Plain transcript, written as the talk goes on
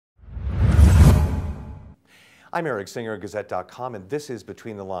I'm Eric Singer, Gazette.com, and this is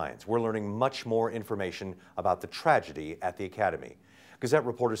Between the Lines. We're learning much more information about the tragedy at the Academy. Gazette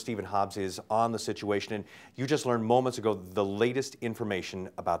reporter Stephen Hobbs is on the situation, and you just learned moments ago the latest information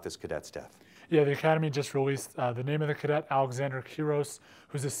about this cadet's death. Yeah, the Academy just released the name of the cadet, Alexander Kiros,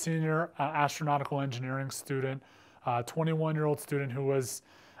 who's a senior astronautical engineering student, 21-year-old student who was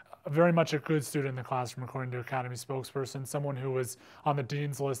very much a good student in the classroom, according to Academy spokesperson, someone who was on the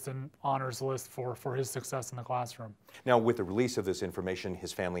dean's list and honors list for his success in the classroom. Now, with the release of this information,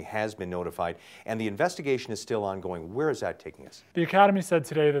 his family has been notified, and the investigation is still ongoing. Where is that taking us? The Academy said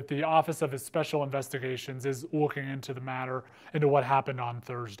today that the Office of Special Investigations is looking into the matter, into what happened on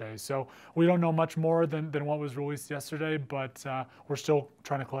Thursday. So we don't know much more than what was released yesterday, but we're still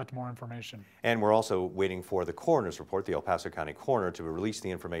trying to collect more information. And we're also waiting for the coroner's report, the El Paso County coroner, to release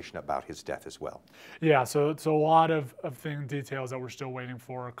the information about his death as well. Yeah, so it's a lot of details that we're still waiting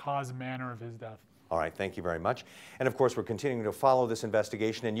for, cause and manner of his death. All right, thank you very much. And of course, we're continuing to follow this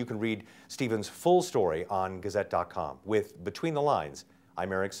investigation, and you can read Stephen's full story on Gazette.com. With Between the Lines,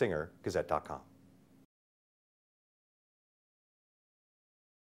 I'm Eric Singer, Gazette.com.